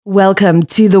Welcome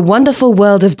to the wonderful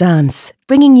world of dance,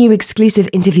 bringing you exclusive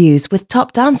interviews with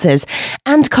top dancers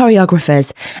and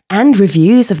choreographers and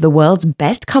reviews of the world's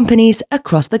best companies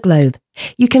across the globe.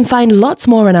 You can find lots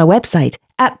more on our website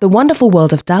at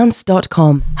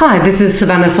thewonderfulworldofdance.com. Hi, this is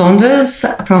Savannah Saunders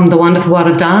from The Wonderful World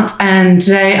of Dance, and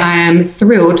today I am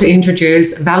thrilled to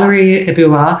introduce Valerie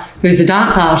Ebua, who's a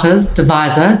dance artist,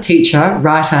 deviser, teacher,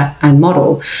 writer, and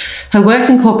model. Her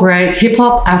work incorporates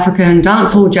hip-hop, African,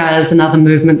 dancehall, jazz, and other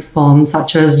movement forms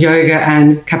such as yoga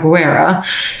and capoeira.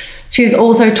 She's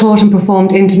also taught and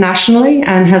performed internationally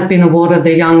and has been awarded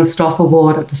the Young Stoff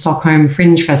Award at the Stockholm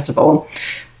Fringe Festival.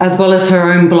 As well as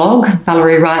her own blog,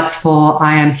 Valerie writes for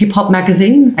I Am Hip Hop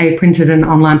magazine, a printed and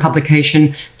online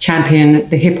publication champion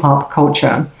the hip hop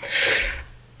culture.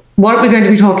 What we're going to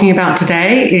be talking about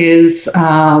today is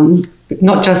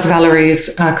not just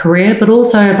Valerie's career, but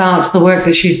also about the work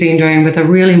that she's been doing with a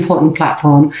really important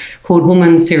platform called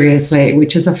Woman Seriously,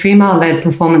 which is a female-led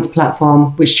performance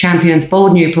platform which champions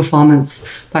bold new performance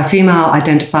by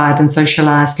female-identified and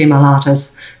socialised female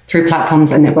artists through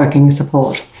platforms and networking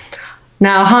support.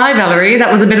 Now, hi, Valerie.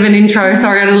 That was a bit of an intro.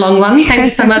 Sorry, I had a long one.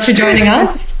 Thanks so much for joining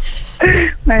us.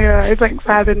 No, thanks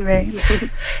for having me.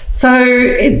 So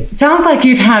it sounds like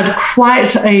you've had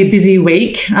quite a busy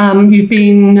week. You've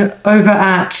been over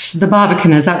at the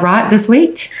Barbican, is that right, this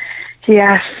week?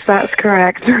 Yes, that's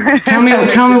correct. Tell me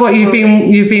what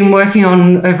you've been working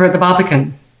on over at the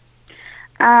Barbican.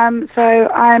 So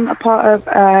I'm a part of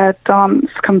a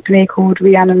dance company called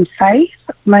Rhiannon Faith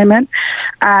at the moment,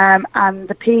 and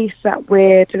the piece that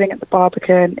we're doing at the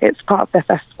Barbican, it's part of their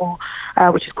festival,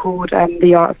 which is called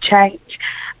The Art of Change,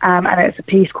 and it's a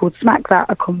piece called Smack That,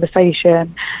 a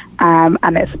Conversation,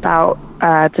 and it's about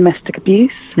domestic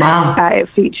abuse. Wow. It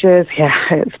features,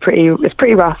 it's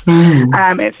pretty rough.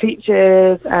 It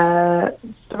features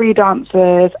 3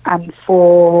 dancers and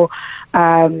 4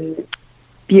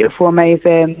 beautiful,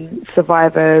 amazing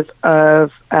survivors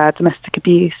of domestic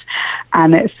abuse,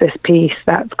 and it's this piece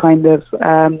that's kind of,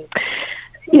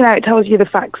 it tells you the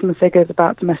facts and the figures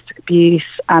about domestic abuse,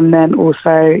 and then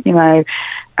also,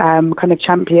 kind of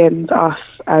champions us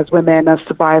as women, as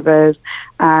survivors,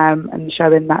 and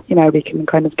showing that, we can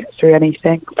kind of get through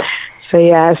anything. So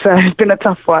it's been a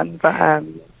tough one, but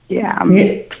I'm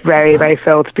very, very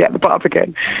thrilled to be at the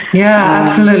Barbican. Yeah,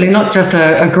 absolutely. Not just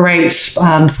a great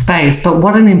space, but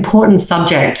what an important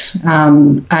subject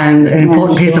and an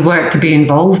important piece of work to be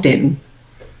involved in.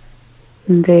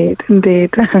 Indeed.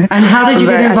 And how did you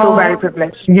get involved? I feel very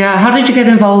privileged. Yeah, how did you get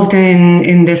involved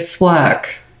in this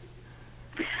work?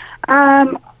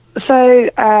 So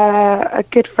a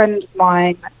good friend of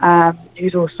mine,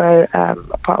 who's also a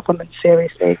part of Women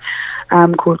Seriously,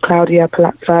 called Claudia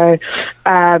Palazzo,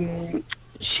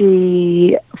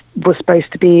 she was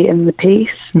supposed to be in the piece,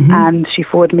 and she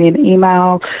forwarded me an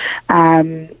email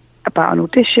about an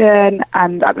audition,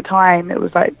 and at the time it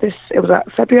was like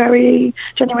January,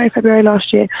 February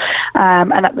last year,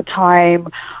 and at the time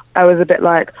I was a bit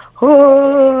like,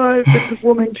 I've been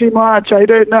performing too much, I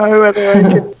don't know whether I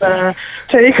can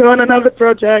take on another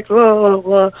project, blah, blah,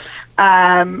 blah.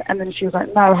 And then she was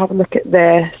like, no, have a look at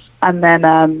this. And then,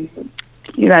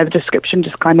 the description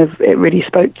just kind of, it really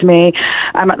spoke to me.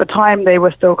 At the time, they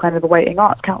were still kind of awaiting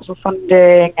Arts Council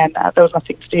funding, and there was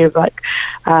nothing to do with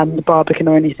the Barbican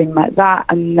or anything like that.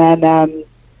 And then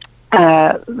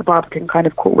the Barbican kind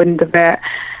of caught wind of it.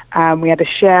 We had a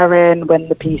share-in when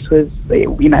the piece was, it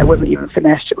wasn't even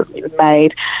finished, it wasn't even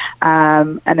made.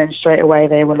 And then straight away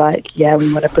they were like, yeah,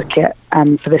 we want to book it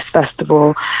for this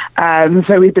festival.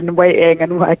 So we've been waiting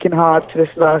and working hard for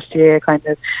this last year, kind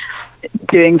of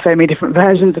doing so many different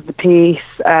versions of the piece,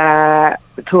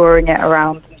 touring it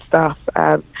around and stuff,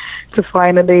 to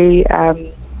finally,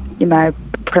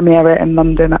 premiere it in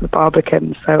London at the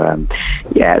Barbican. So,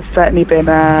 it's certainly been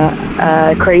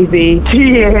a crazy 2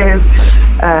 years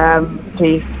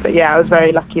piece. But I was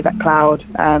very lucky that Cloud,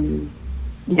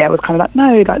 it was kind of like,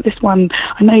 no, like this one,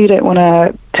 I know you don't want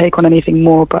to take on anything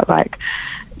more, but like,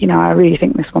 I really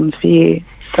think this one's for you.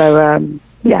 So, I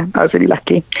was really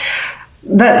lucky.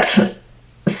 That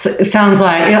sounds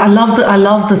like, I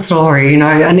love the story.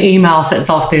 An email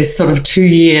sets off this sort of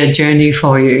 2-year journey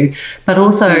for you, but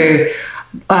also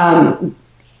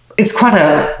it's quite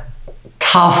a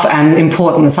tough and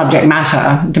important subject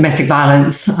matter, domestic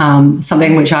violence,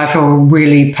 something which I feel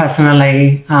really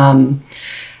personally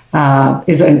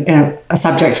is a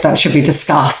subject that should be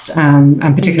discussed, and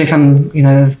particularly from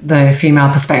the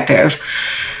female perspective.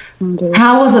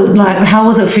 How was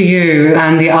it for you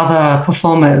and the other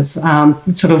performers,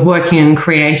 sort of working and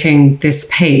creating this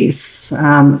piece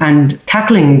and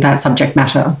tackling that subject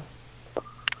matter?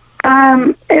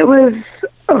 It was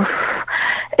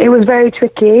It was very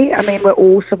tricky. I mean, we're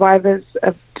all survivors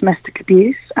of domestic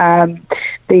abuse.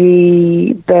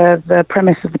 The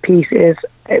premise of the piece is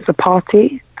it's a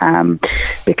party,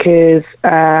 because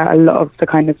a lot of the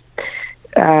kind of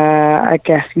I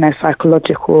guess,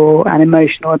 psychological and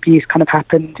emotional abuse kind of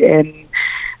happened in,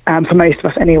 for most of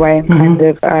us anyway, in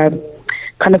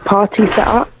kind of party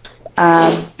setups.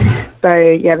 So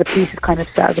yeah, the piece is kind of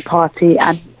set as a party,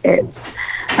 and it's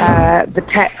the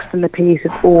text in the piece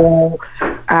is all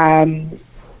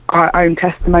our own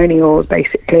testimonials,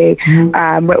 basically.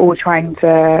 We're all trying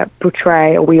to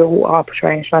portray, or we all are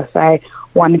portraying, should I say,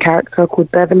 one character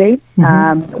called Beverly,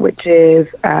 which is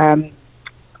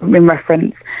in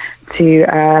reference to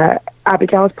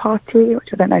Abigail's Party, which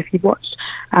I don't know if you've watched.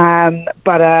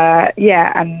 But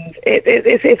yeah, and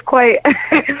it's quite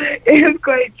it's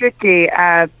quite tricky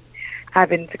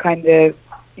having to kind of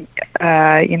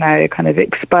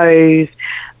expose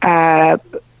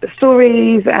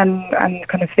stories and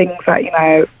kind of things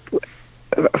that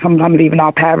sometimes even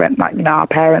our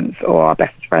parents or our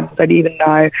best friends don't even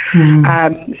know.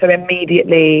 So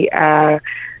immediately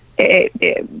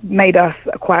it made us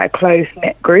quite a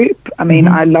close-knit group. I mean,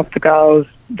 I love the girls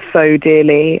so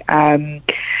dearly, and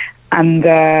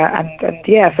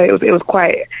yeah, so it was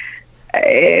quite.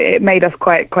 It made us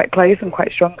quite close and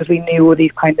quite strong, because we knew all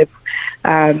these kind of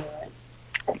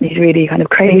these really kind of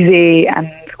crazy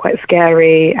and quite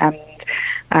scary and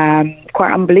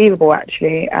quite unbelievable,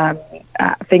 actually,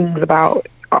 things about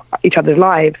each other's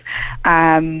lives.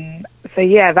 So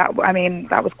yeah, that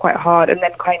was quite hard, and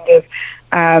then kind of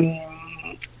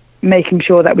making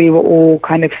sure that we were all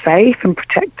kind of safe and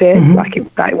protected,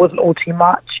 that it wasn't all too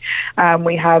much.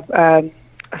 We have a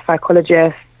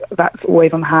psychologist that's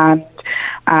always on hand,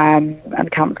 and a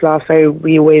counsellor, so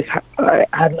we always had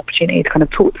an opportunity to kind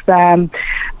of talk to them.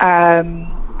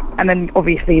 And then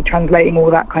obviously translating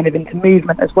all that kind of into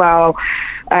movement as well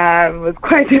was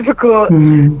quite difficult.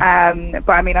 But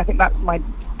I mean, I think that's I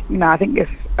think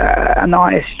it's an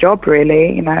artist's job,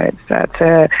 really. It's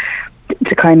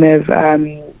to kind of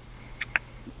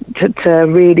to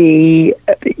really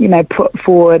put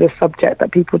forward a subject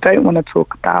that people don't want to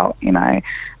talk about.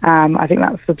 I think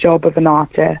that's the job of an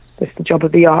artist. It's the job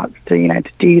of the arts to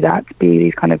do that, to be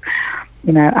these kind of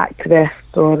activists,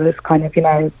 or this kind of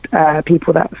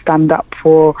people that stand up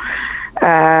for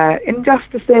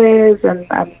injustices and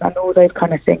all those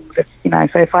kind of things.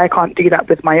 So if I can't do that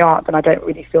with my art, then I don't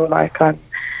really feel like I'm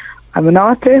an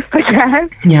artist, I guess.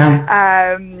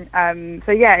 Yeah.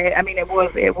 So yeah, I mean, it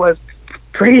was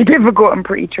pretty difficult and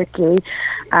pretty tricky.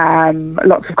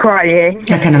 Lots of crying.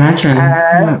 I can imagine.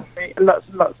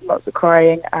 Lots of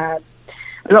crying.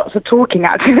 Lots of talking,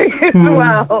 actually, as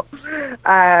well.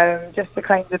 Just to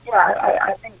kind of,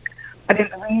 I think I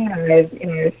didn't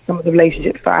realise, some of the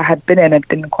relationships that I had been in had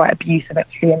been quite abusive,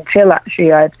 actually, until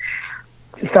actually I'd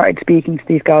started speaking to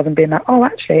these girls and being like, oh,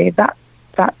 actually, that's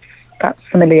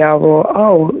familiar, or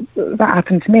oh, that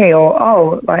happened to me, or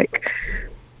oh, like,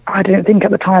 I didn't think at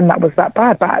the time that was that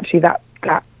bad, but actually that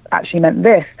actually meant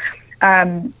this.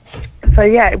 So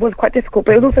yeah, it was quite difficult,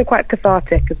 but it was also quite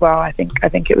cathartic as well. I think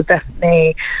it was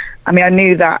definitely, I mean, I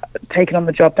knew that taking on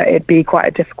the job that it'd be quite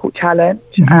a difficult challenge,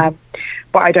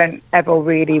 but I don't ever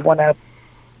really want to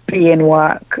be in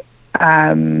work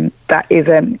that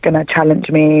isn't going to challenge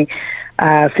me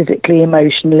physically,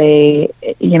 emotionally.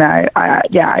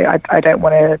 I don't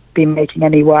want to be making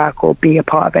any work or be a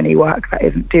part of any work that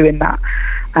isn't doing that.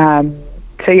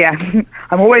 So yeah,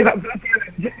 I'm always up for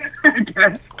the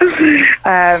challenge.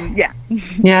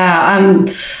 Yeah.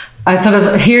 I sort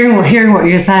of hearing what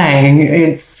you're saying.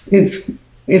 It's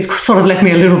sort of left me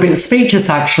a little bit speechless,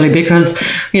 actually, because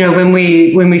when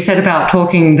we set about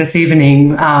talking this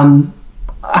evening,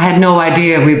 I had no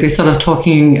idea we'd be sort of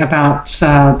talking about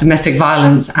domestic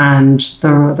violence and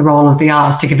the role of the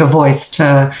arts to give a voice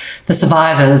to the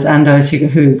survivors and those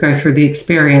who go through the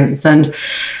experience.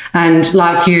 And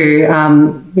like you,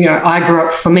 I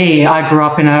grew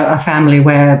up in a family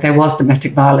where there was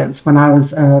domestic violence when I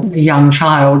was a young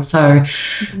child. So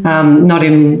not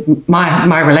in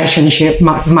my relationship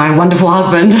with my wonderful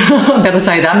husband. I better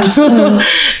say that.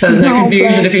 So there's no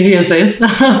confusion if he hears this.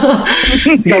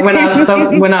 But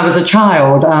when I was a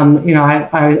child,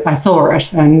 I saw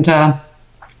it, and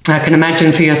I can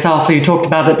imagine for yourself, you talked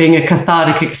about it being a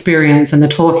cathartic experience, and the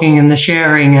talking and the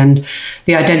sharing and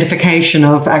the identification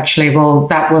of actually, well,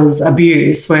 that was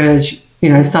abuse, whereas,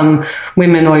 some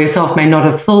women or yourself may not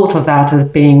have thought of that as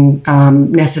being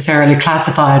necessarily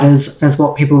classified as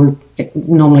what people would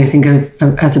normally think of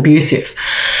as abusive.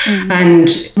 And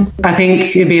I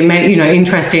think it'd be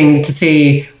interesting to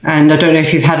see, and I don't know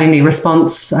if you've had any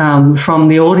response from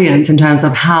the audience in terms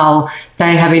of how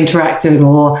they have interacted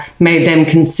or made them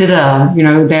consider,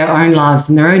 their own lives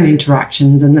and their own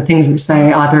interactions and the things which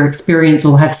they either experience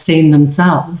or have seen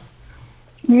themselves.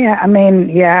 Yeah, I mean,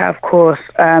 yeah, of course.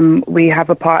 We have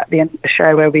a part at the end of the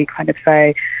show where we kind of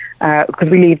say, because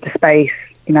we leave the space,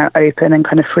 open and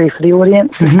kind of free for the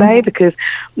audience to say, because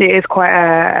it is quite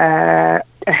a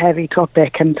heavy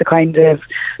topic, and to kind of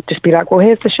just be like, well,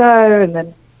 here's the show, and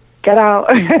then get out.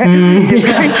 It's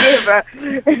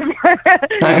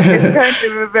kind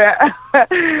of a bit,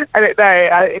 I don't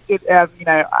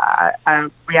know.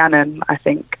 Rhiannon, I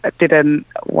think, didn't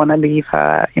want to leave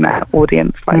her,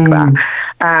 audience like that.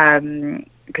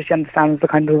 Because she understands the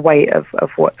kind of weight of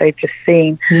what they've just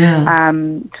seen. Yeah.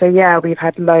 So yeah, we've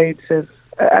had loads of,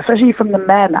 especially from the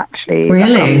men actually,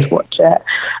 really that come to watch it.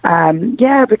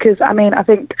 Yeah, because I mean, I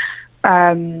think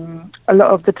a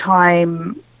lot of the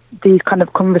time these kind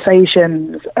of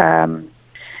conversations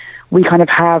we kind of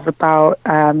have about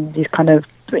these kind of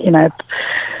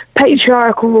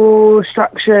patriarchal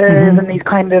structures and these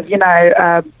kind of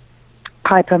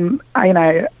hyper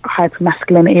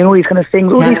masculinity and all these kind of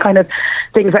things, all these kind of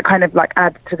things that kind of like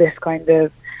add to this kind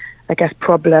of, I guess,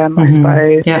 problem, I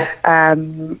suppose.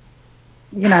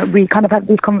 We kind of had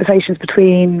these conversations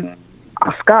between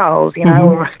us girls,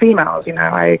 or us females.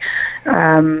 I'll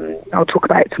talk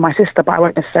about it to my sister, but I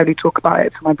won't necessarily talk about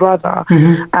it to my brother.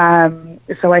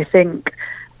 So I think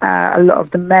a lot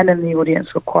of the men in the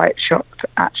audience were quite shocked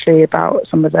actually about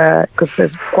some of because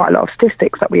there's quite a lot of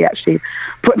statistics that we actually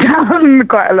put down,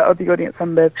 quite a lot of the audience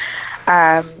members,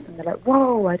 and they're like,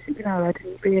 whoa, I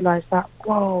didn't realise that,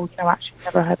 whoa, actually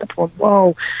never heard that before,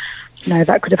 whoa,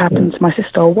 that could have happened to my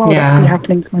sister, or whoa, that could be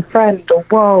happening to my friend, or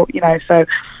whoa, so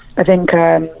I think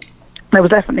there was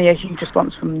definitely a huge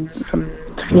response from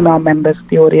female members of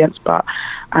the audience, but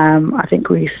I think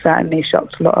we certainly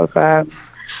shocked a lot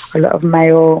of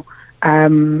male,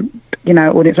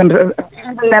 audience members.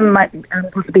 Them might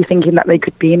possibly thinking that they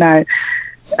could be,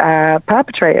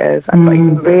 perpetrators and not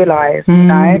even realise,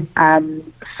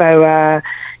 So I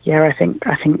think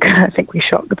we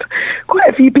shocked quite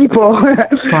a few people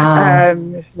this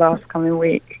last coming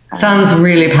week. Sounds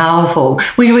really powerful.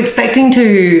 Were you expecting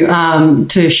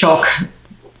to shock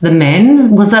the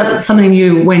men? Was that something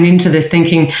you went into this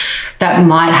thinking that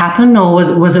might happen, or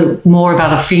was it more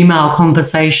about a female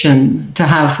conversation to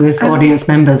have with audience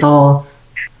members? Or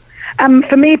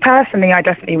for me personally, I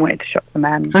definitely wanted to shock the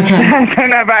men. Okay. I don't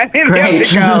know about any of the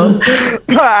girls,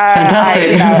 but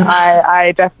fantastic.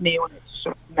 I definitely wanted to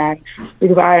shock the men,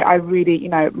 because I really,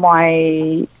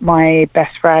 my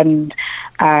best friend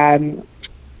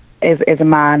is a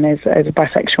man, is a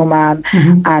bisexual man,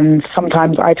 and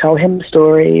sometimes I tell him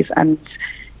stories, and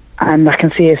I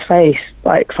can see his face,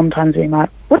 like sometimes being like,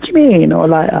 "What do you mean?" or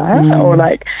like, or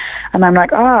like, and I'm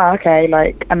like, okay,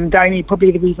 like, and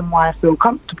probably the reason why I feel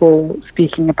comfortable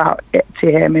speaking about it to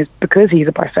him is because he's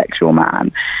a bisexual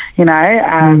man,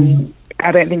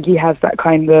 I don't think he has that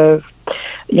kind of,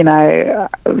 I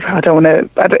don't want to,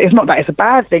 it's not that it's a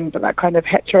bad thing, but that kind of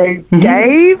hetero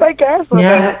gaze, I guess, or the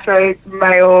hetero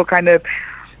male kind of,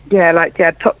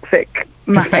 toxic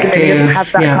perspective. He doesn't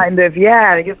have that kind of, he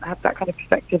doesn't have that kind of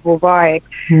perspective or vibe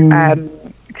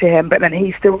to him, but then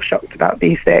he's still shocked about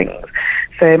these things.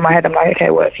 So in my head, I'm like, okay,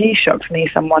 well, if he's shocked and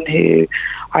he's someone who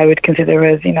I would consider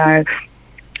as,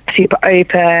 super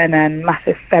open and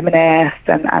massive feminist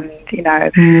and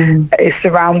is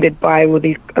surrounded by all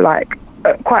these, like,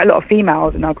 quite a lot of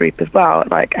females in our group as well,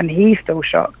 like, and he's still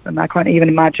shocked, and I can't even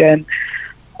imagine,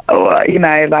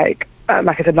 like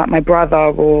I said, like my brother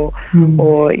or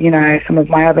some of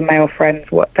my other male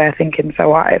friends, what they're thinking.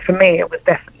 So for me, it was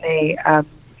definitely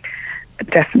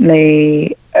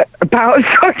about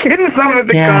shocking some of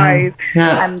the guys,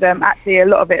 and actually a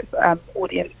lot of it's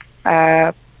audience.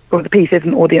 Or the piece is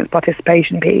an audience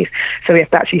participation piece, so we have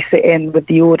to actually sit in with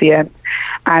the audience,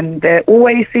 and there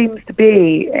always seems to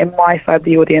be in my side of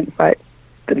the audience like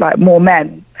more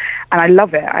men, and I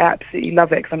love it. I absolutely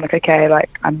love it, because I'm like, okay, like,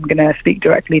 I'm gonna speak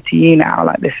directly to you now.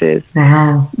 Like, this is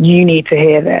you need to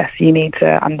hear this. You need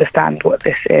to understand what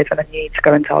this is, and then you need to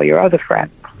go and tell your other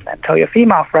friends, and tell your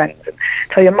female friends, and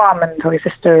tell your mum, and tell your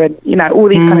sister, and all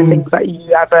these kind of things that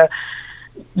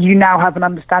you now have an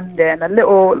understanding, a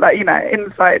little, like,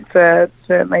 insight to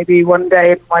maybe one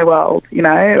day in my world, or in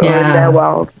their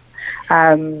world.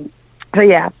 So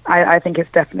yeah, I think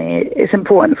it's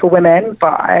important for women,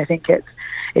 but I think it's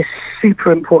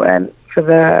super important for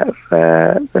the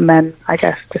men, I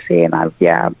guess, to see. And I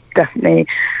definitely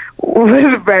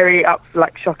was very up for,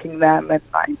 like, shocking them and,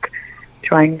 like,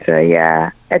 trying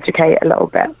to educate a little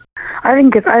bit. I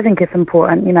think it's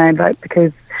important, like,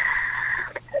 because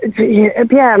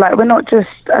like, we're not just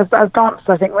as dancers.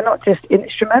 I think we're not just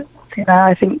instruments.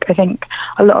 I think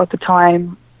a lot of the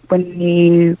time when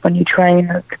you train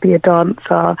to be a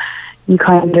dancer, you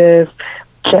kind of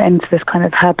get into this kind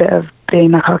of habit of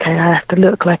being like, okay, I have to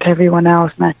look like everyone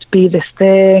else, and I have to be this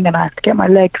thing, and I have to get my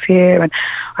legs here, and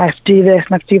I have to do this,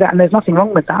 and I have to do that. And there's nothing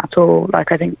wrong with that at all.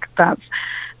 Like, I think that's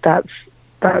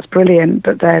brilliant.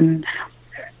 But then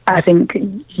I think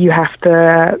you have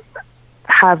to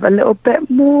have a little bit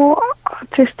more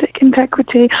artistic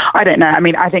integrity. I don't know. I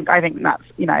mean, I think that's,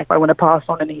 if I want to pass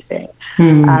on anything,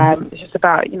 it's just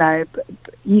about,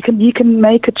 you can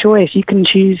make a choice. You can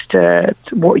choose to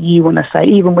what you want to say,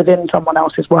 even within someone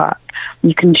else's work.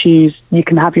 You can choose. You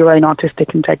can have your own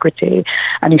artistic integrity,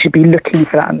 and you should be looking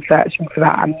for that and searching for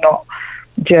that, and not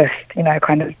just,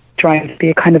 kind of trying to be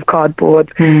a kind of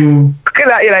cardboard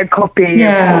copy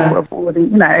of all the,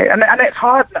 and it's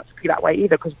hard not to be that way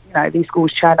either, because these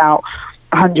schools churn out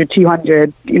 100,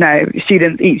 200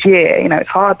 students each year. It's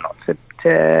hard not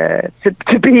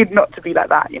to be like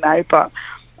that, but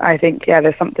I think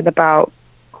there's something about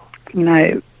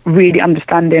really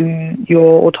understanding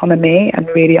your autonomy, and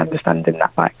really understanding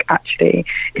that, like, actually,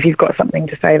 if you've got something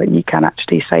to say, that you can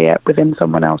actually say it within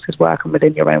someone else's work and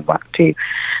within your own work too.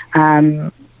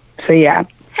 So I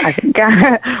think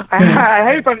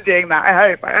I hope I'm doing that. I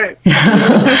hope.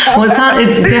 Well,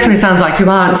 it definitely sounds like you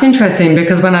are. It's interesting,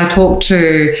 because when I talk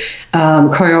to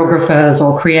choreographers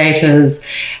or creators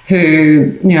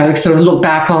who sort of look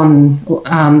back on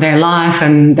their life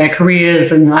and their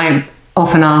careers, and I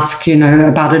often ask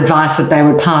about advice that they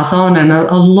would pass on, and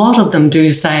a lot of them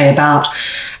do say about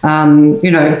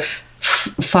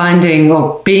finding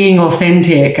or being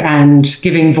authentic and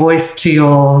giving voice to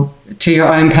your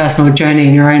own personal journey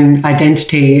and your own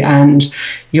identity and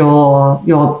your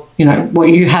what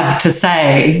you have to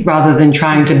say, rather than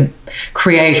trying to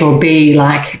create or be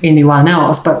like anyone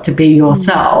else, but to be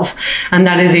yourself. And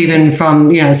that is even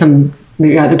from some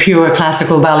the pure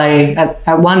classical ballet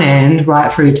at one end,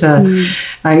 right through to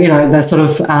the sort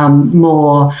of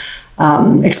more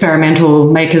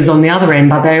experimental makers on the other end,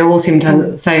 but they all seem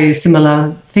to say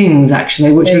similar things,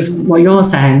 actually, which is what you're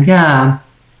saying. That's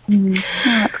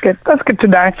good to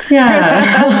know.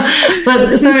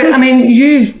 But so, I mean,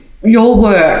 your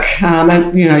work,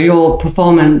 your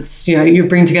performance, you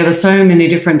bring together so many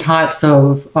different types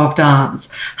of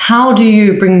dance. How do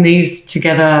you bring these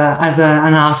together as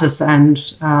an artist and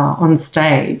on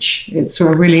stage? It's a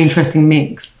really interesting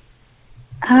mix.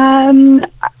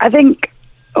 I think,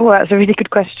 that's a really good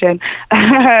question.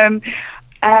 I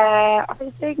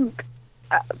think,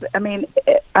 I mean,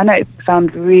 I know it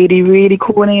sounds really, really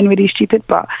corny and really stupid,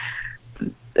 but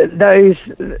those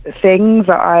things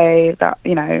that I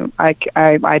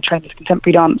trained as a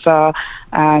contemporary dancer,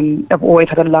 I've always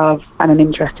had a love and an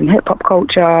interest in hip hop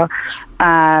culture,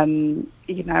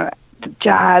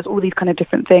 jazz, all these kind of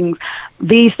different things.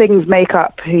 These things make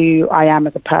up who I am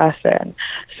as a person.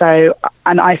 So,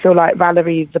 and I feel like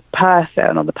Valerie the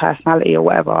person, or the personality or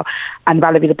whatever, and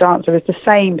Valerie the dancer is the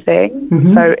same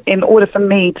thing. So in order for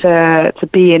me to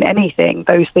be in anything,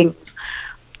 those things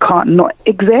can't not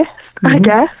exist, I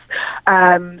guess.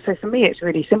 So for me, it's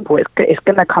really simple. It's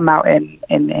going to come out in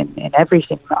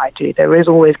everything that I do. There is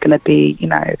always going to be,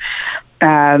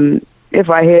 if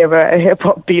I hear a hip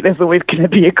hop beat, there's always going to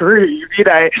be a groove, if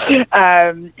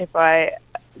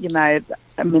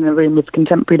I'm in a room with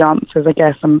contemporary dancers, I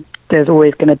guess there's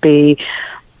always going to be,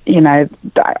 I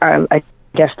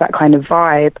guess that kind of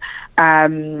vibe.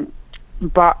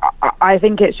 But I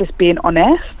think it's just being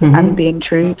honest and being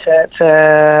true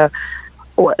to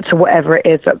whatever it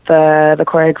is that the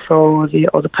choreographer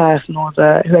or the person or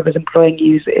whoever's employing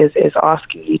you is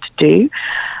asking you to do.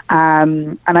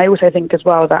 And I also think as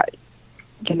well that,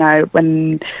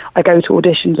 when I go to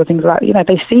auditions or things like that,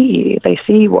 they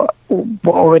see what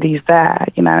already is there,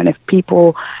 and if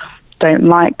people don't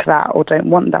like that or don't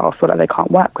want that or feel like they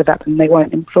can't work with that, then they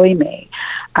won't employ me.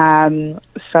 So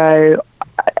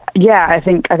I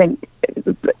think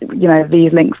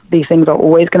these things are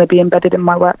always going to be embedded in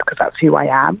my work, because that's who I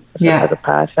am as a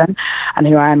person, and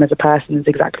who I am as a person is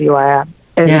exactly who I am.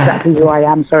 Exactly who I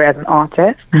am, as an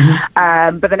artist.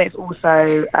 But then it's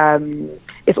also I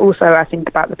think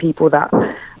about the people that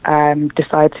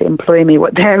decide to employ me,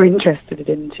 what they're interested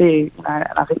in too. And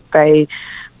I think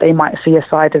they might see a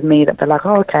side of me that they're like,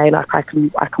 oh, okay, like I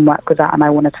can work with that, and I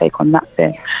want to take on that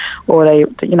thing. Or I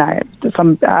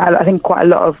think quite a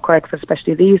lot of choreographers,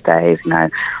 especially these days,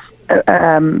 in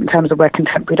terms of where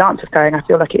contemporary dance is going, I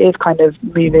feel like it is kind of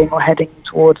moving or heading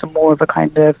towards a more of a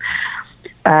kind of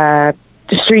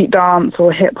street dance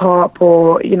or hip hop,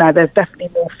 or there's definitely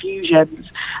more fusions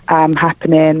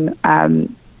happening of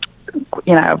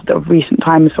recent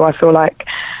times. So I feel like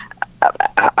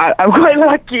I'm quite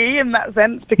lucky in that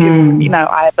sense, because I'd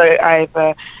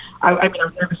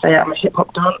never say I'm a hip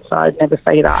hop dancer. I'd never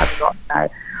say that I'm not.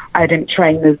 I didn't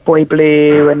train as Boy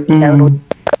Blue and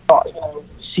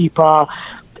super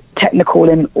technical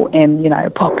in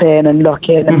popping and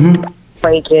locking and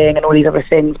breaking and all these other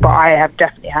things. But I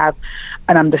definitely have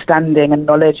an understanding and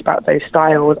knowledge about those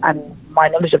styles, and my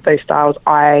knowledge of those styles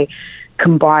I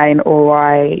combine or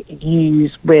I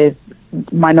use with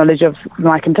my knowledge of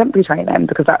my contemporary training,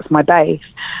 because that's my base.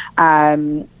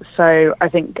 So I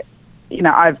think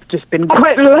I've just been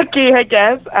quite lucky, I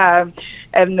guess,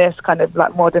 in this kind of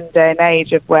like modern day and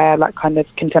age of where like kind of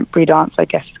contemporary dance, I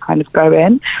guess, is kind of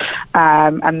going,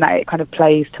 and that it kind of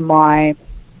plays to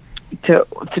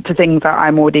things that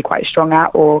I'm already quite strong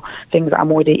at, or things that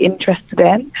I'm already interested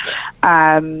in.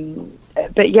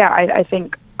 But yeah, I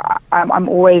think I'm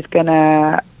always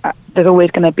gonna. There's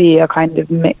always going to be a kind of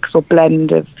mix or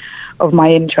blend of my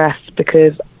interests,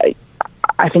 because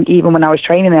I think even when I was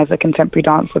training as a contemporary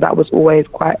dancer, that was always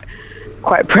quite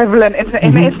prevalent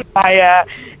in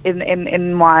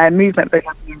my movement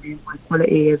vocabulary and my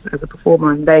quality as a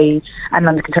performer. And then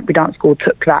the contemporary dance school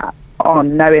took that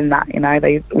on, knowing that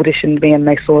they auditioned me and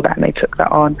they saw that and they took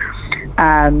that on.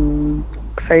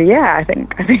 So yeah, I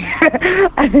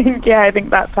think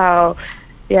that's how.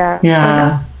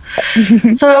 Yeah.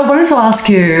 So I wanted to ask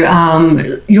you,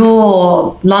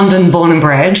 you're London born and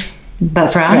bred,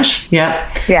 that's right? Yeah.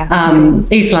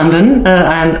 East London,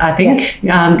 and I think,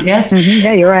 yes.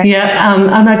 Yeah, you're right. Yeah,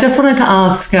 and I just wanted to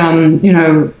ask,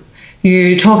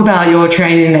 you talk about your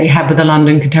training that you had with the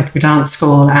London Contemporary Dance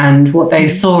School and what they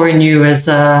saw in you as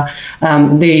the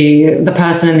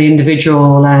person and the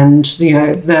individual, and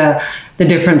the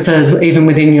differences even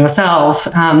within yourself.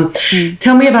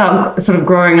 Tell me about sort of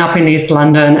growing up in East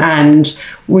London, and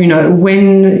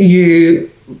when you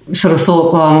sort of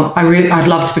thought, well, I'd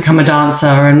love to become a dancer,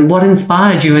 and what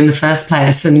inspired you in the first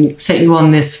place and set you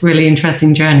on this really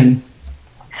interesting journey?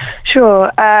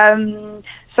 Sure.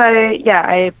 So yeah,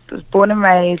 I was born and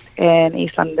raised in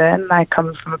East London. I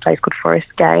come from a place called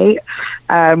Forest Gate,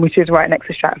 which is right next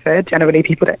to Stratford. Generally,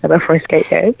 people don't know where Forest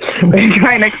Gate is, but it's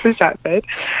right next to Stratford.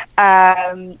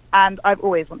 And I've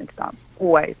always wanted to dance.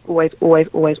 Always.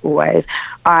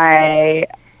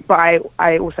 But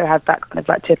I also had that kind of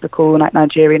like typical like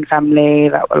Nigerian family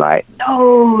that were like,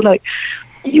 no, like,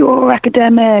 you're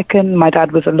academic. And my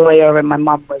dad was a lawyer and my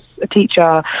mum was a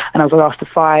teacher, and I was the last of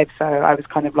 5, so I was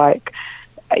kind of like,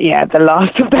 the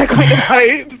last of their kind of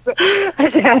hopes.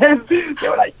 And they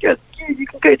were like, yes, you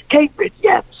can go to Cambridge,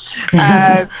 yes.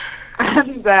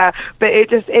 But it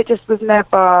just was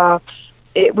never.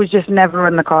 It was just never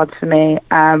on the cards for me.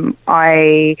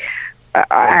 I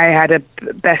had a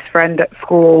best friend at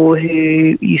school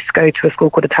who used to go to a school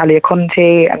called Italia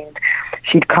Conti, and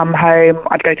she'd come home.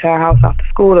 I'd go to her house after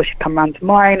school, or she'd come round to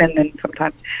mine, and then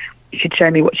sometimes she'd show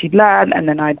me what she'd learned, and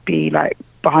then I'd be like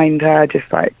behind her,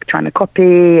 just like trying to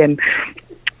copy and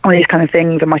all these kind of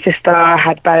things. And my sister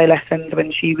had ballet lessons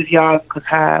when she was young, because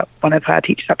one of her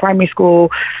teachers at primary school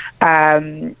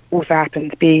also happened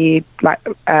to be like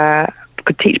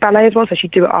could teach ballet as well, so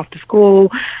she'd do it after school,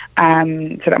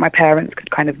 so that my parents could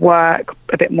kind of work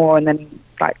a bit more, and then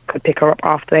like could pick her up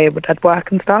after they would have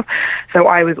work and stuff. So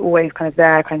I was always kind of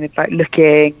there, kind of like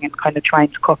looking and kind of trying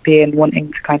to copy and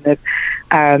wanting to kind of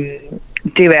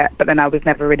do it, but then I was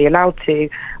never really allowed to.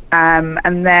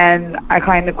 And then I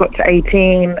kind of got to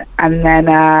 18, and then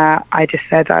I just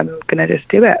said I'm gonna just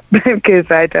do it because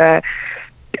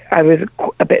I was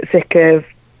a bit sick of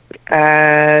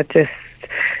just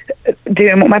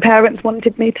doing what my parents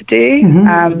wanted me to do.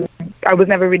 I was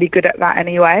never really good at that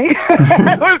anyway.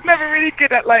 I was never really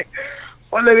good at like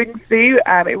following suit.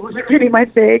 It wasn't really my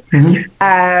thing.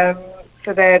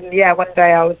 So then, one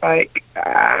day I was like,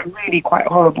 really quite a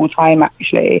horrible time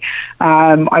actually.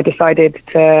 I decided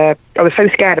I was so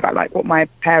scared about like what my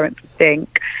parents would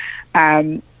think.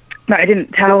 that I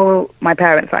didn't tell my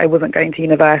parents that I wasn't going to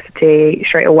university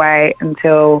straight away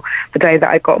until the day that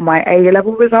I got my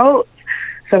A-level results.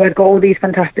 So I'd got all these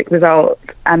fantastic results,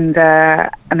 and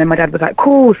then my dad was like,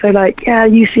 cool, so like, yeah,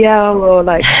 UCL, or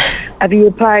like, have you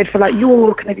applied for like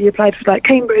York, and have you applied for like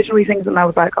Cambridge, and all these things? And I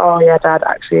was like, oh yeah, Dad,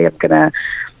 actually I'm gonna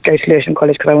go to Lewisham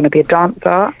College because I want to be a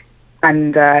dancer.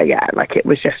 And like, it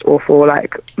was just awful,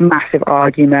 like massive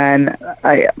argument.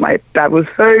 My dad was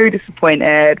so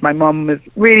disappointed. My mum was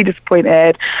really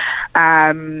disappointed.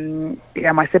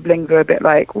 My siblings were a bit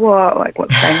like, what? Like,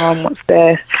 what's going on? What's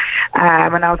this?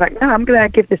 And I was like, no, I'm going to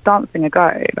give this dance thing a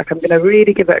go. Like, I'm going to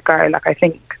really give it a go. Like, I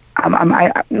think,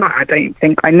 I don't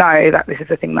think, I know that this is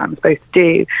the thing that I'm supposed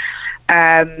to do.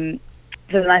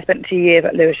 So then I spent 2 years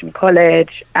at Lewisham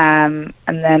College, and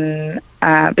then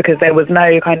because there was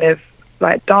no kind of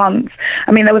like dance,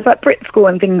 I mean, there was like Brit School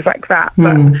and things like that,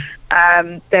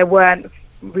 but there weren't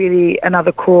really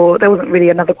another course. There wasn't really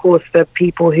another course for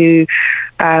people who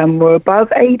were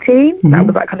above 18. That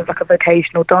was like kind of like a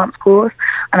vocational dance course,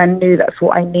 and I knew that's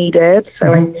what I needed.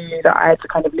 So I knew that I had to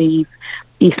kind of leave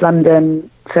East London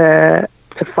to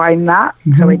find that.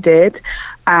 So I did.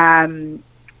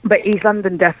 But East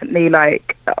London definitely,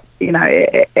 like, you know,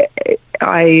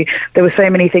 there were so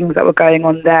many things that were going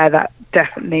on there that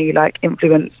definitely like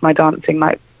influenced my dancing.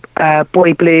 Like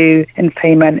Boy Blue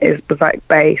Entertainment was like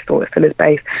based, or it still is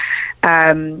based,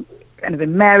 kind of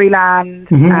in Maryland,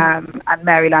 and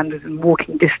Maryland was in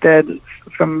walking distance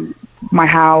from my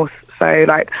house. So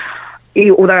like,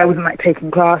 although I wasn't like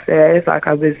taking classes, like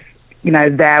I was, you know,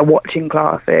 there watching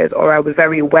classes, or I was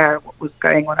very aware of what was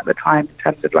going on at the time in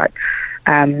terms of like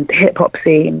the hip hop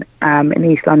scene in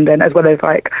East London, as well as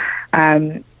like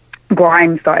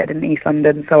grime started in East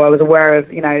London. So I was aware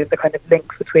of, you know, the kind of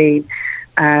links between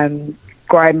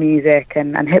grime music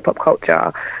and hip hop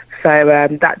culture. So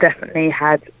that definitely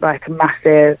had like a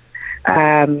massive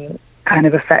kind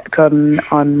of effect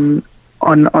on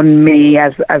me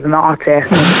as an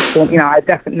artist. You know, I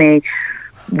definitely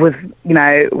was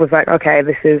like, okay,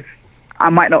 I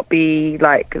might not be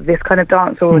like this kind of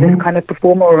dancer or this kind of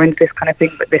performer or into this kind of thing,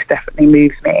 but this definitely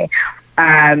moves me.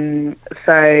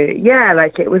 So yeah,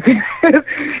 like it was it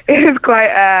was quite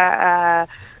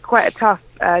a tough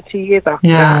 2 years after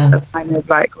that, of kind of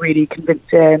like really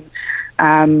convincing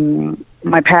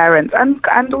my parents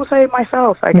and also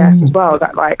myself, I guess, as well,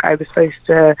 that like I was supposed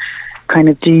to kind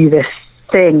of do this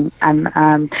thing. And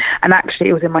actually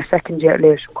it was in my second year at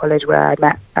Lewisham College where I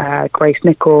met Grace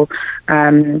Nichol,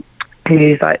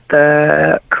 who's like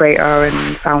the creator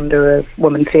and founder of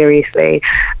Woman Seriously,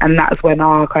 and that's when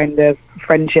our kind of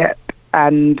friendship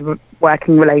and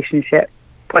working relationship,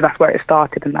 well, that's where it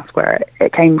started and that's where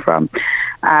it came from.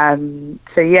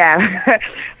 So yeah,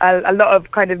 a lot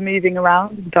of kind of moving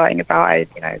around and darting about. I,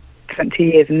 you know, spent 2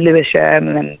 years in Lewisham,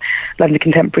 and then London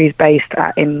Contemporary's based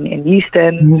in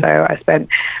Euston. So I spent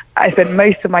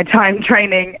most of my time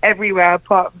training everywhere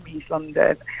apart from East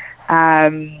London,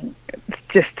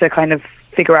 just to kind of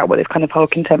figure out what this kind of whole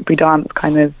contemporary dance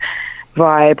kind of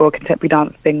vibe or contemporary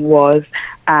dance thing was.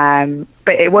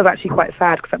 But it was actually quite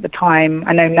sad because at the time,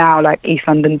 I know now, like East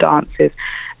London dances,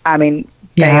 I mean,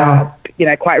 they are, you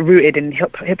know, quite rooted in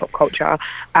hip hop culture.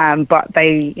 But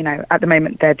they, you know, at the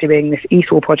moment they're doing this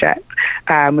ESOL project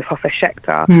with Hoffa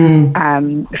Shekhar.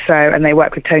 So, and they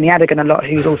work with Tony Adigan a lot,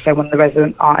 who's also one of the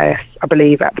resident artists, I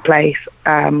believe, at the place.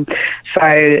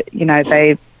 So, you know,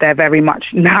 they're very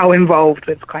much now involved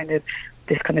with kind of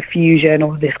this kind of fusion,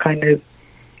 or this kind of,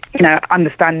 you know,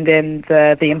 understanding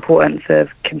the importance of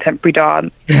contemporary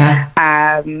dance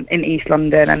in East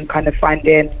London, and kind of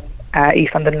finding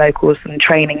East London locals and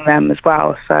training them as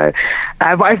well. So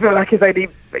but I feel like it's only,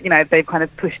 you know, they've kind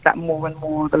of pushed that more and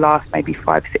more the last maybe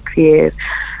 5-6 years,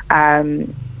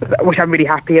 which I'm really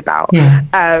happy about.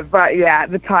 But yeah,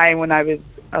 at the time when I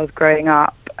was growing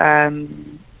up,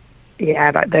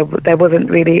 like there wasn't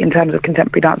really, in terms of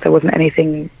contemporary dance, there wasn't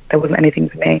anything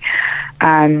for me.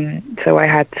 So I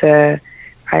had to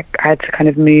kind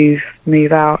of move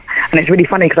out. And it's really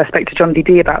funny because I spoke to John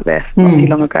D about this not too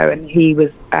long ago, and he was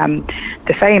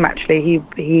the same actually.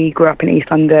 He grew up in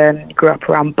East London, grew up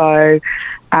around Bow,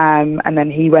 and then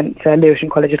he went to Lewisham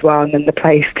College as well, and then the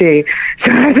place too.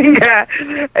 So I think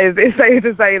it's safe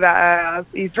to say that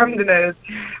East Londoners,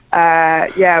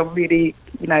 really,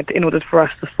 you know, in order for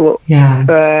us to sort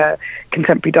for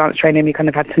contemporary dance training, we kind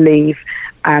of had to leave,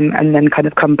 and then kind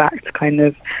of come back to kind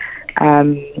of,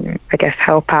 I guess,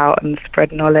 help out and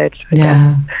spread knowledge.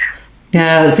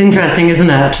 Yeah, it's interesting, isn't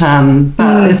it?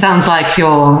 But it sounds like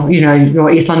your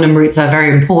East London roots are very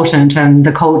important, and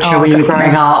the culture when you were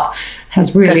growing up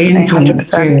has really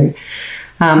influenced you.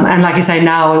 And like you say,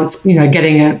 now it's, you know,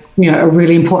 getting a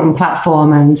really important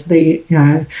platform, and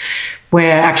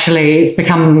where actually it's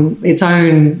become its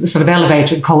own sort of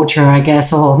elevated culture, I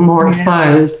guess, or more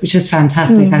exposed, which is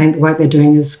fantastic. I think the work they're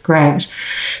doing is great.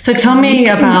 So tell me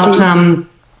about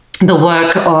the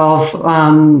work of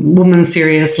Woman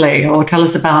Seriously, or tell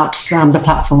us about the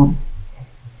platform.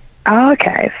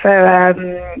 Okay,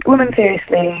 so Woman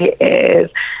Seriously is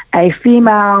a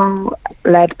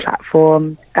female-led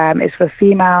platform. It's for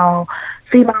female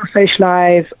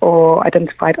socialised or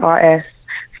identified artists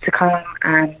to come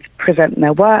and present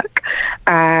their work.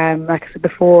 Like I said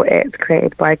before, it's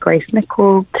created by Grace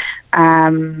Nicol,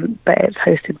 but it's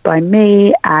hosted by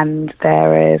me, and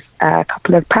there is a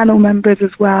couple of panel members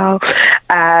as well.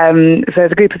 So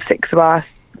there's a group of 6 of us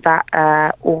that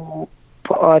all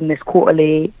put on this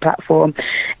quarterly platform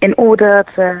in order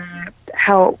to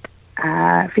help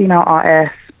female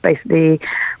artists basically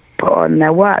put on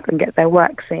their work and get their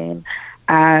work seen.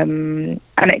 And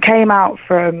it came out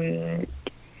from,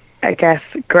 I guess,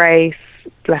 Grace,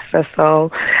 bless her soul,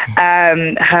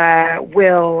 her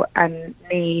will and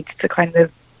need to kind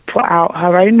of put out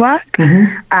her own work.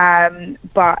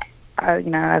 But you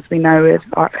know, as we know, with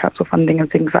Arts Council funding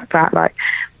and things like that, like,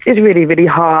 it's really, really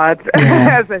hard,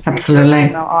 especially absolutely,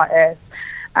 for artists,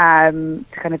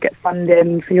 to kind of get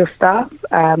funding for your stuff,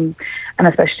 and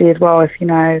especially as well if, you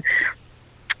know,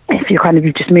 if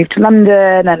you've just moved to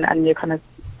London and you're kind of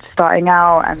starting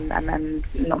out and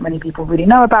not many people really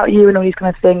know about you and all these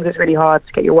kind of things. It's really hard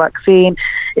to get your work seen.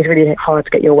 It's really hard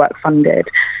to get your work funded.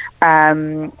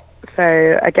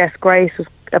 So I guess Grace was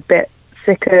a bit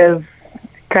sick of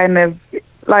kind of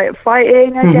like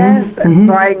fighting, I guess, and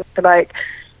trying to, like,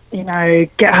 you know,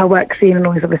 get her work seen and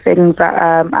all these other things, that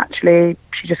actually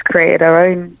she just created her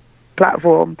own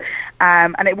platform.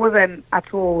 And it wasn't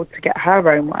at all to get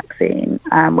her own work seen,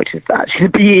 which is actually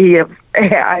the beauty of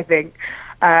it, I think.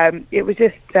 It was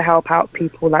just to help out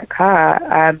people like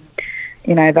her,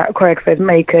 you know, that choreographers,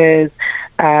 makers,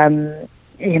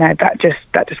 you know, that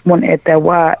just wanted their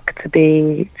work to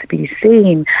be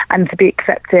seen and to be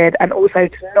accepted, and also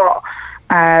to not,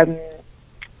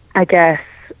 I guess,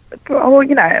 well,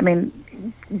 you know, I mean,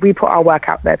 we put our work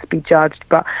out there to be judged,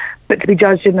 but to be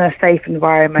judged in a safe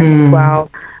environment as well.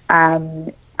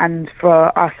 And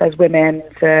for us as women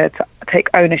to take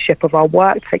ownership of our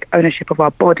work, take ownership of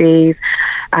our bodies,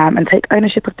 and take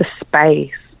ownership of the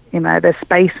space. You know, there's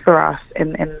space for us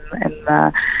in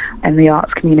the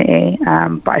arts community,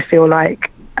 but I feel like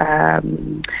that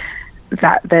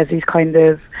there's these kind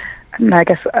of, I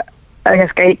guess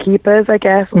gatekeepers, or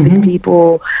these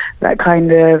people that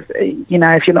kind of, you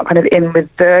know, if you're not kind of in with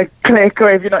the clique,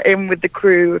 or if you're not in with the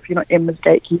crew, if you're not in with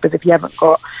gatekeepers, if you haven't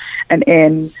got an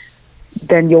in,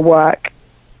 then your work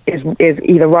is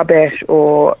either rubbish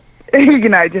or, you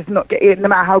know, just not getting, no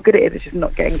matter how good it is, it's just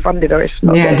not getting funded, or it's just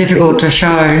not difficult to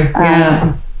show.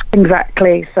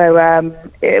 Exactly. So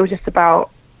it was just about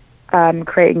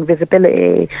creating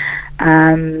visibility,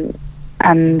 and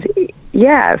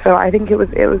yeah. So I think it was.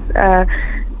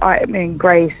 I mean,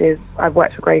 Grace is. I've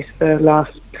worked with Grace for the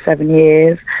last 7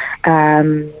 years.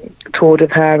 Toured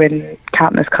with her in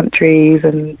countless countries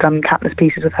and done countless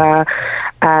pieces with her,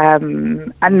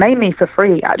 and mainly for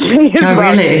free, actually. Oh,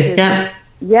 really? Yeah.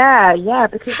 Yeah,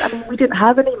 because I mean, we didn't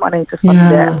have any money to fund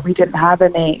it. We didn't have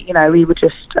any, you know, we were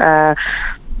just two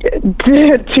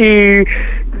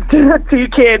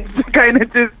kids kind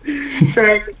of just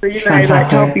trying to, you know,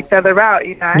 like, help each other out,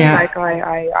 you know. Like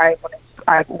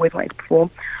I've always wanted to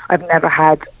perform. I've never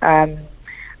had a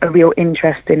real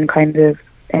interest in kind of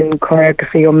in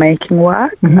choreography or making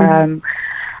work, and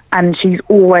she's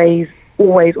always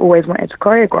wanted to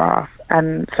choreograph,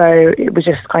 and so it was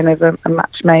just kind of a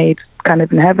match made kind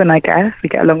of in heaven, I guess. We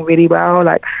get along really well.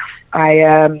 Like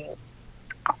I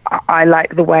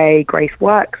like the way Grace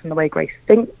works and the way Grace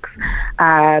thinks,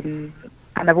 and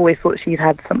I've always thought she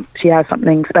has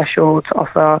something special to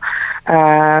offer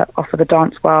the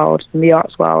dance world and the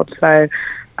arts world. So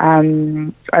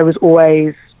I was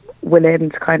always willing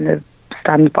to kind of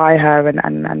stand by her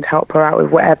and help her out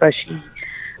with whatever she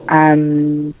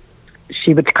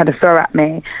would kind of throw at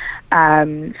me.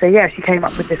 So yeah, she came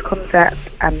up with this concept,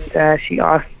 and she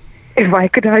asked if I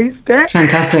could host it.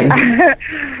 Fantastic.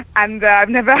 And I've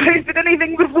never hosted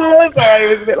anything before, so I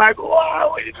was a bit like, wow,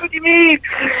 what do you mean?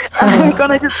 I'm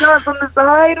gonna just dance on the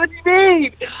side? What do you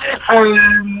mean?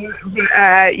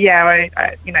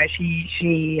 You know,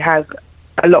 she has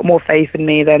a lot more faith in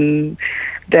me than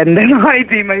I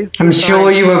do most. I'm sure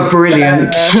you were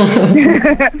brilliant. So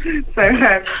she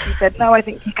said, no, I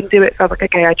think you can do it. So I was like,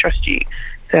 okay, I trust you.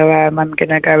 So I'm going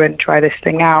to go and try this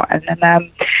thing out. And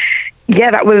then,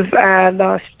 that was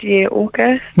last year,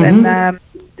 August. And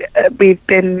we've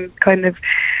been kind of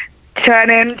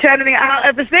churning it out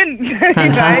ever since.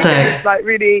 Fantastic. You know? Like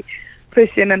really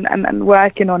pushing and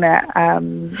working on it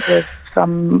with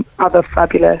some other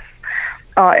fabulous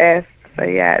artists. So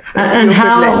yeah. And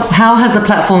how has the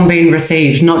platform been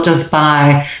received? Not just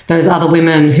by those other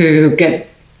women who get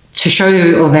to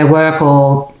show their work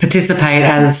or participate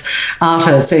as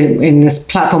artists in this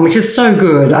platform, which is so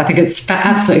good. I think it's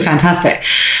absolutely fantastic.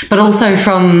 But also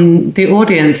from the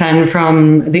audience and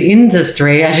from the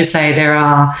industry, as you say, there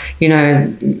are, you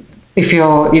know,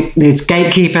 there's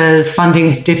gatekeepers,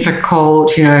 funding's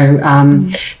difficult,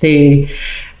 the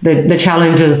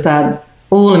challenges that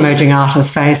all emerging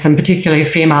artists face, and particularly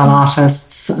female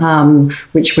artists,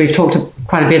 which we've talked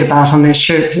quite a bit about on this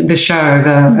show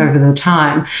over the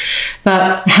time.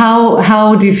 But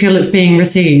how do you feel it's being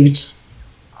received?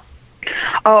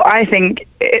 Oh, I think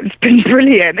it's been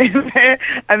brilliant.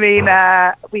 I mean,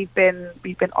 we've been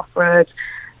offered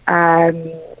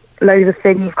loads of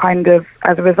things kind of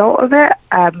as a result of it.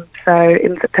 So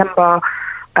in September,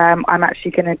 I'm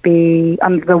actually going to be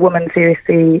under the Woman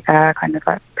Seriously kind of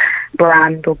like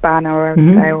brand or banner,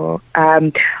 or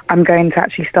I'm going to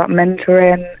actually start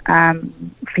mentoring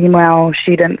female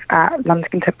students at London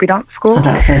Contemporary Dance School. Oh,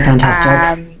 that's so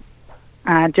fantastic.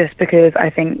 Just because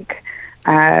I think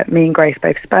me and Grace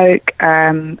both spoke,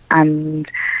 and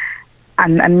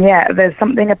yeah, there's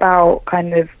something about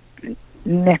kind of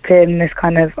nipping this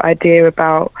kind of idea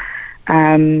about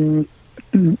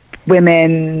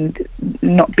women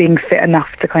not being fit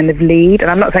enough to kind of lead.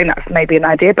 And I'm not saying that's maybe an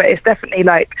idea, but it's definitely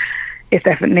I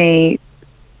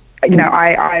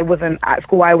wasn't at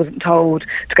school, I wasn't told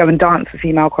to go and dance for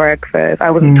female choreographers. I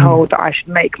wasn't told that I should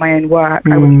make my own work.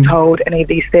 I wasn't told any of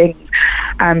these things.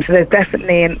 So there's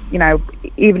definitely,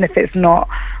 even if it's not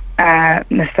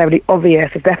necessarily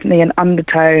obvious, there's definitely an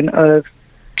undertone of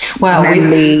well, we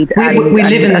live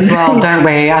in this world, don't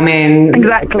we? I mean,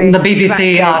 exactly. The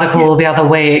BBC article the other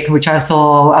week, which I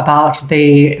saw about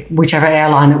whichever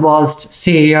airline it was,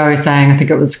 CEO saying, I think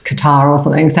it was Qatar or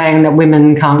something, saying that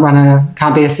women can't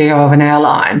be a CEO of an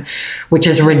airline, which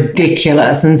is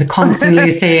ridiculous. And constantly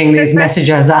seeing these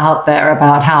messages out there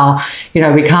about how,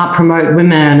 we can't promote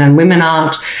women, and women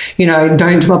aren't,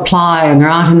 don't apply, and there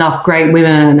aren't enough great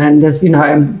women, and there's,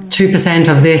 2%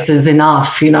 of this is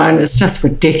enough, and it's just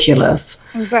ridiculous.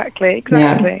 Exactly. So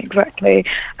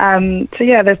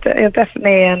yeah, there's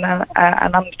definitely an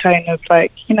undertone of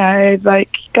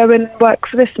go and work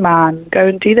for this man, go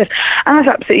and do this, and that's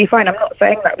absolutely fine. I'm not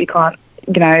saying that we can't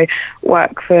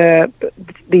work for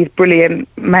these brilliant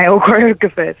male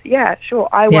choreographers. Yeah, sure,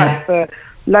 I work for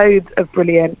loads of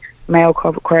brilliant male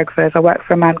choreographers. I work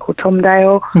for a man called Tom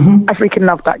Dale. I freaking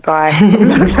love that guy.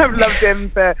 I've loved him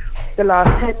for the last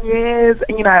 10 years,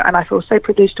 and I feel so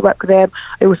privileged to work with him.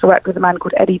 I also work with a man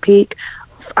called Eddie Peake.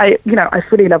 I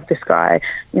fully love this guy.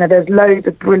 There's loads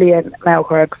of brilliant male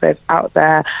choreographers out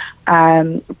there,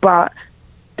 but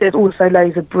there's also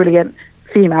loads of brilliant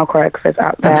female choreographers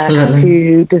out there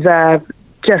who deserve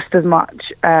just as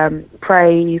much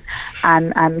praise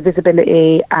and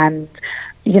visibility and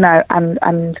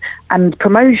and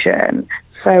promotion.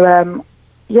 So and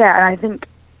I think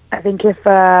if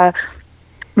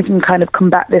we can kind of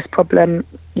combat this problem,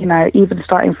 even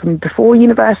starting from before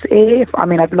university.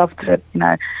 I'd love to,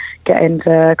 get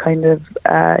into kind of,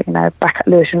 back at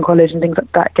Lewisham College and things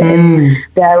like that, get in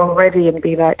there already and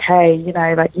be like, hey, you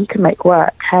can make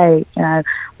work. Hey,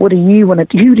 who do you want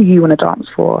to dance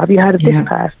for? Have you heard of this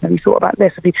person? Have you thought about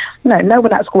this? Have you, no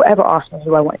one at school ever asked me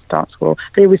who I wanted to dance for.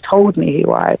 They always told me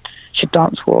who I should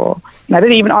dance for. And they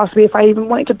didn't even ask me if I even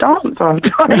wanted to dance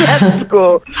after I left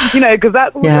school, because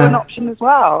that's also an option as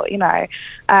well,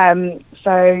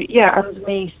 So yeah,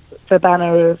 underneath the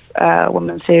banner of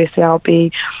Women Seriously, I'll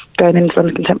be going into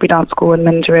London Contemporary Dance School and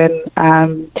mentoring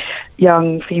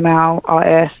young female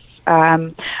artists,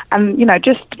 and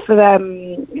just for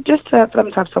them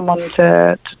to have someone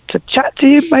to chat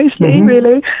to, mostly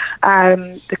really,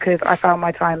 because I found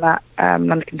my time at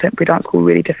London Contemporary Dance School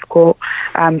really difficult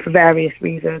for various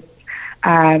reasons.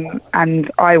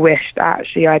 And I wished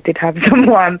actually I did have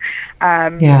someone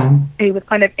who was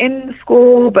kind of in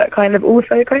school, but kind of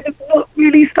also kind of not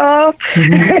really staff.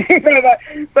 Someone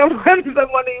who's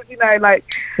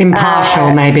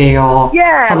impartial, maybe, or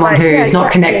someone who's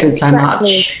not connected so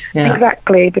much. Yeah.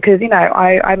 Exactly, because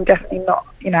I'm definitely not.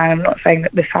 I'm not saying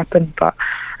that this happened, but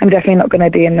I'm definitely not going to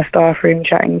be in the staff room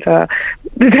chatting to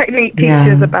the technique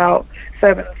teachers about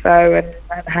so and so and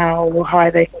how high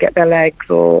they can get their legs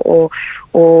or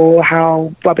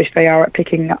how rubbish they are at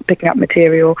picking up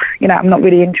material. I'm not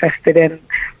really interested in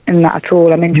that at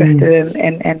all. I'm interested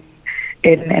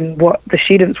in what the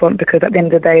students want, because at the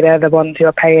end of the day, they're the ones who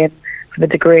are paying for the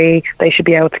degree. They should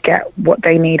be able to get what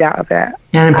they need out of it.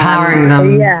 And empowering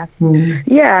them. I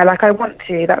want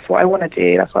to. That's what I want to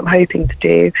do. That's what I'm hoping to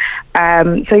do.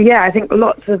 I think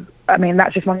lots of,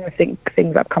 that's just one of the things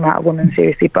that have come out of Women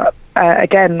Seriously. But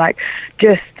again,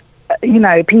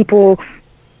 people,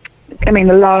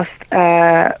 the last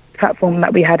platform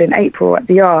that we had in April at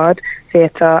the Yard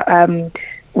Theatre,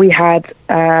 we had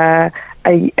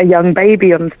a young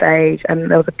baby on stage, and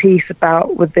there was a piece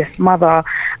with this mother,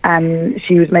 and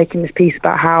she was making this piece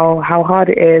about how hard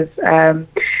it is to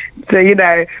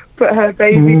put her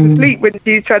baby to sleep when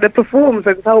she's trying to perform.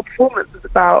 So this whole performance was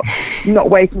about not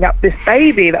waking up this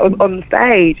baby that was on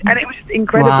stage, and it was just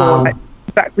incredible. Wow. Like,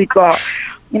 the fact we got,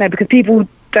 because people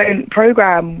don't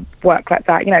program work like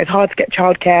that. It's hard to get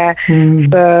childcare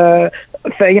for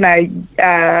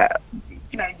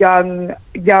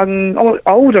young or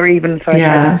older even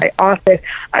artists. Artists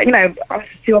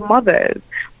who are mothers.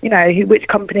 Which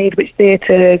companies, which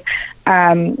theatres,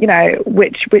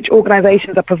 which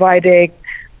organisations are providing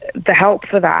the help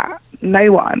for that?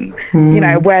 No one.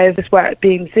 Where is this work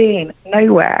being seen?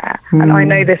 Nowhere. And I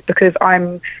know this because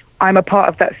I'm a part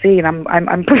of that scene.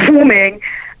 I'm performing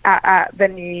at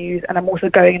venues, and I'm also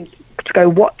going to go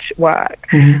watch work.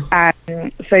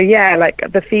 And so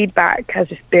the feedback has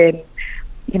just been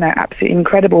absolutely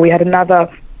incredible. We had another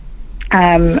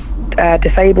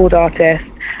disabled artist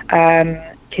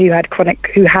who has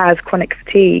chronic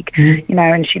fatigue,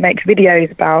 and she makes videos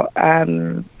about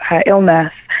her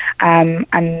illness,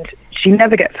 and she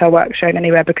never gets her work shown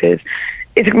anywhere because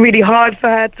it's really hard for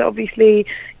her to obviously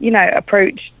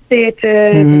approach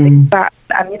theatres and things like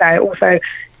that, and also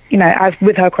as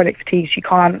with her chronic fatigue, she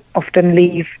can't often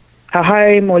leave her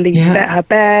home or leave her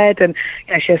bed, and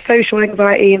she has social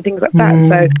anxiety and things like that.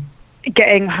 So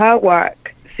getting her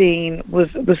work seen was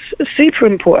super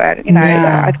important.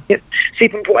 I think it's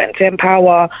super important to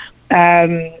empower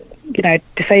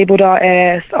disabled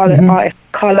artists, artists of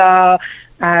colour,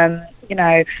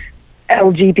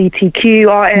 LGBTQ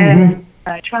artists,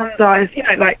 trans artists.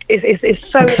 It's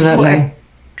so important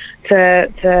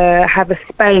to have a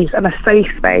space, and a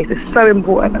safe space. It's so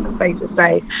important that the space is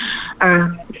safe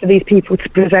for these people to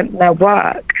present their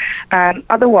work.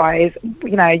 Otherwise,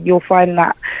 you'll find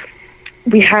that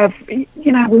we'll have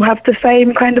the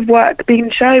same kind of work being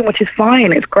shown, which is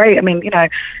fine. It's great. I mean,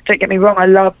 don't get me wrong. I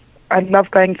love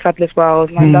going to Fabulous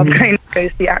Worlds, and I love going to go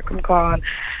see Akram Khan.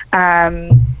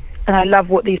 And I love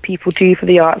what these people do for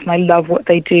the arts, and I love what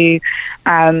they do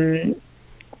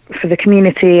for the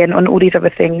community and on all these other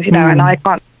things, and I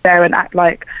can't sit there and act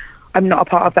like I'm not a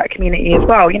part of that community as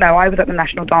well. I was at the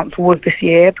National Dance Awards this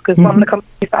year because one of the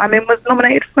companies that I'm in was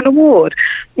nominated for an award.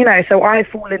 So I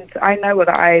know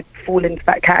that I fall into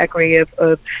that category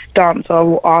of dancer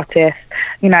or artist,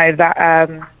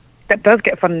 that does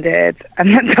get funded,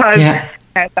 and that does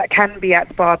that can be at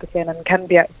the Barbican, and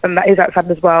that is at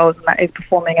Fabulous Worlds, and that is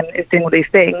performing and is doing all these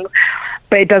things.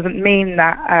 But it doesn't mean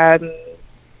that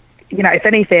if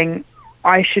anything,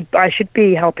 I should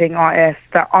be helping artists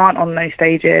that aren't on those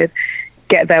stages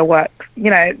get their work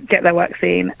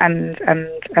seen and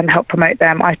help promote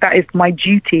them. That is my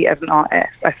duty as an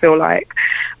artist, I feel like.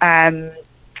 I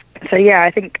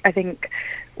think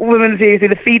Women's Seriously,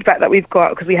 the feedback that we've got,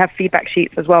 because we have feedback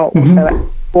sheets as well,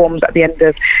 also forms at the end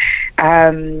of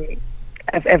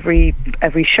every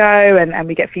show, and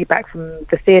we get feedback from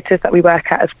the theatres that we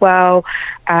work at as well.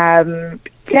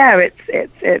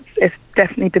 It's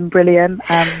definitely been brilliant.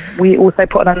 We also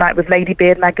put on a night with Lady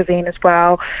Beard magazine as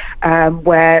well,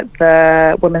 where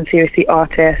the Women's Seriously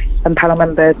artists and panel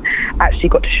members actually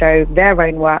got to show their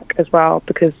own work as well,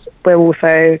 because we're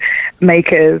also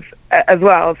makers as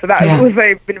well. So that has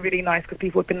also been really nice, because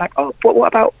people have been like, oh, what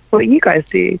about what you guys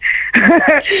do?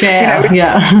 Share,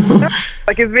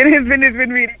 Like it's been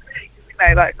really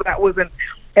great. Like that wasn't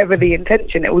ever the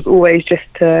intention. It was always just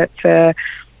to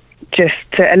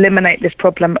eliminate this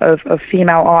problem of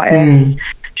female artists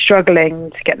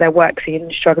struggling to get their work seen,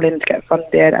 struggling to get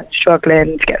funded, and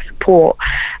struggling to get support.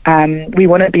 We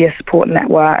want to be a support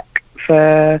network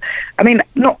for,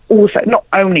 not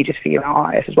only just female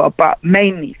artists as well, but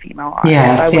mainly female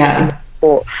artists.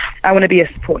 I want to be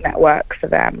a support network for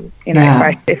them,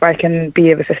 if I can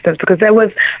be of assistance, because there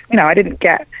was, I didn't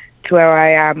get to where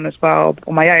I am as well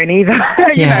on my own either.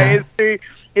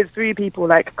 It's through people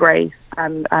like Grace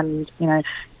and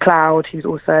Cloud, who's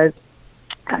also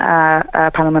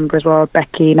a panel member as well,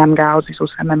 Becky Namgals, who's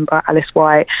also a member, Alice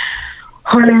White,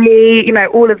 Holly,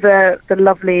 all of the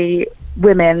lovely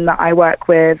women that I work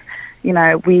with.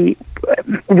 We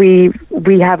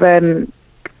haven't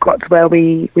got to where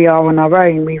we are on our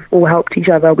own. We've all helped each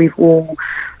other. We've all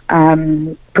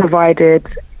provided,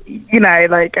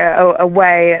 a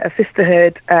way, a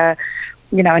sisterhood, a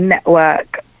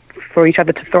network for each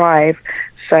other to thrive.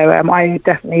 So I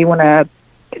definitely want to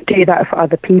do that for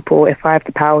other people if I have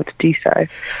the power to do so.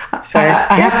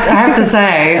 I have to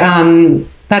say,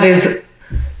 that is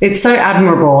it's so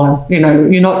admirable. You know,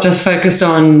 you're not just focused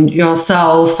on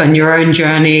yourself and your own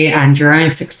journey and your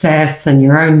own success and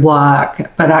your own work,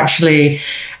 but actually,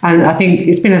 and I think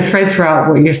it's been a thread throughout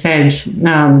what you've said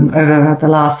over the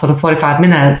last sort of 45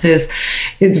 minutes, is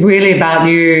it's really about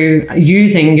you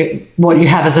using what you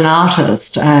have as an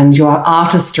artist and your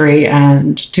artistry,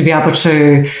 and to be able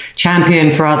to champion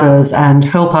for others and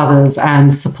help others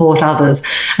and support others.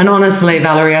 And honestly,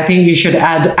 Valerie, I think you should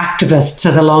add activist to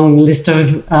the long list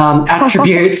of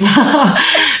attributes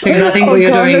because I think what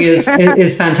you're doing is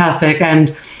fantastic.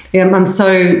 And I'm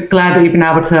so glad that you've been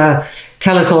able to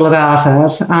tell us all about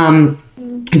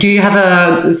it. Do you have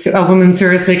a Woman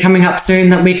Seriously coming up soon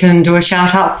that we can do a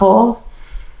shout out for?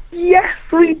 Yes,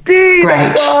 we do.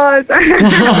 Great. Tell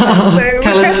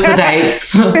us the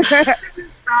dates. So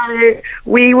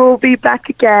we will be back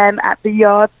again at the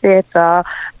Yard Theatre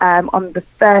on the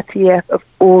 30th of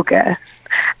August.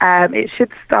 It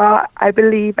should start, I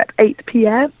believe, at 8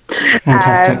 p.m.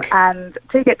 Fantastic. And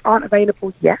tickets aren't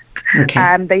available yet.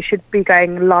 Okay. They should be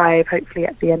going live hopefully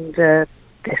at the end of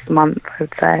this month, I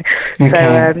would say. Okay.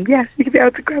 So, yes, you can be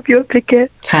able to grab your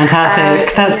ticket.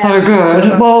 Fantastic. That's so good.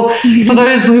 Well, for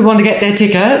those who want to get their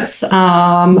tickets,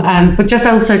 but just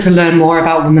also to learn more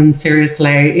about Woman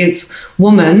Seriously, it's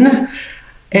Woman,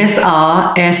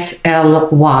 SRSLY.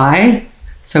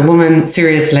 So Woman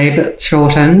Seriously, but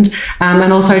shortened.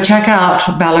 And also check out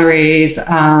Valerie's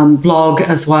blog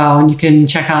as well. And you can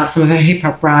check out some of her hip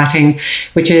hop writing,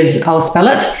 which is, I'll spell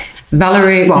it,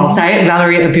 Valerie, well, I'll say it,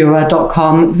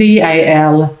 ValerieEbuwa.com,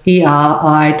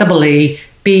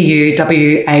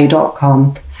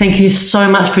 ValerieEbuwa.com. Thank you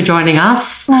so much for joining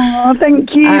us. Oh,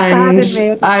 thank you for having me. It's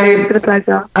been a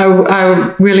pleasure.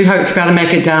 I really hope to be able to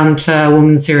make it down to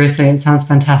Woman Seriously. It sounds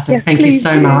fantastic. Yes, thank you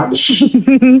so much.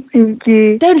 Thank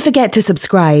you. Don't forget to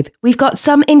subscribe. We've got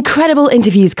some incredible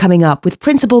interviews coming up with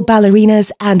principal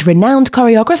ballerinas and renowned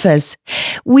choreographers.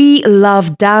 We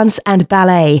love dance and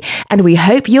ballet, and we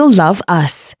hope you'll love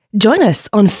us. Join us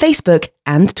on Facebook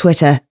and Twitter.